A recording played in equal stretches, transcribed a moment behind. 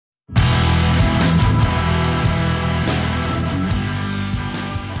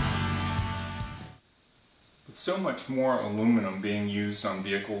so much more aluminum being used on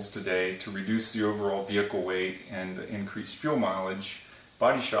vehicles today to reduce the overall vehicle weight and increase fuel mileage.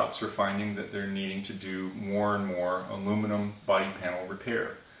 Body shops are finding that they're needing to do more and more aluminum body panel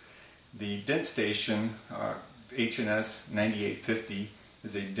repair. The Dent Station, H&S 9850,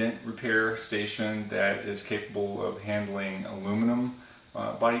 is a dent repair station that is capable of handling aluminum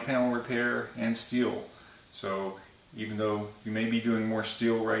body panel repair and steel. So even though you may be doing more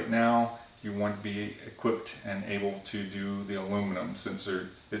steel right now, you want to be equipped and able to do the aluminum, since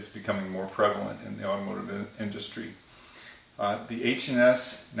it's becoming more prevalent in the automotive industry. The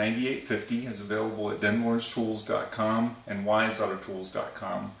H&S 9850 is available at denmorestoolscom and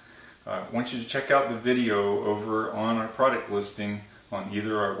wiseautotools.com. I want you to check out the video over on our product listing on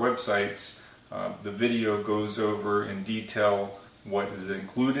either our websites. The video goes over in detail what is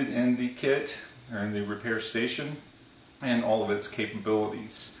included in the kit or in the repair station and all of its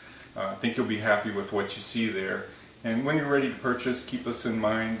capabilities. I think you'll be happy with what you see there. And when you're ready to purchase, keep us in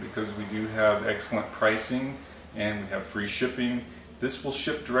mind, because we do have excellent pricing and we have free shipping. This will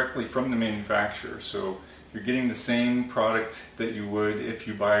ship directly from the manufacturer, so you're getting the same product that you would if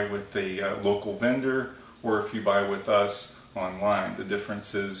you buy with a local vendor or if you buy with us online. The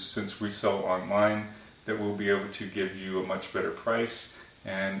difference is, since we sell online, that we'll be able to give you a much better price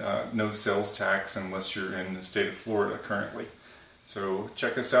and no sales tax unless you're in the state of Florida currently. So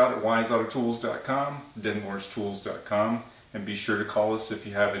check us out at wiseautotools.com, denmorestools.com, and be sure to call us if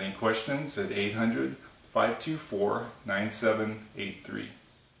you have any questions at 800-524-9783.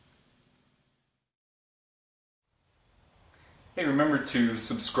 Hey, remember to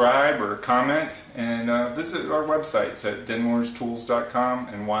subscribe or comment, and visit our websites at denmorestools.com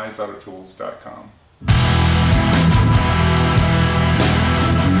and wiseautotools.com.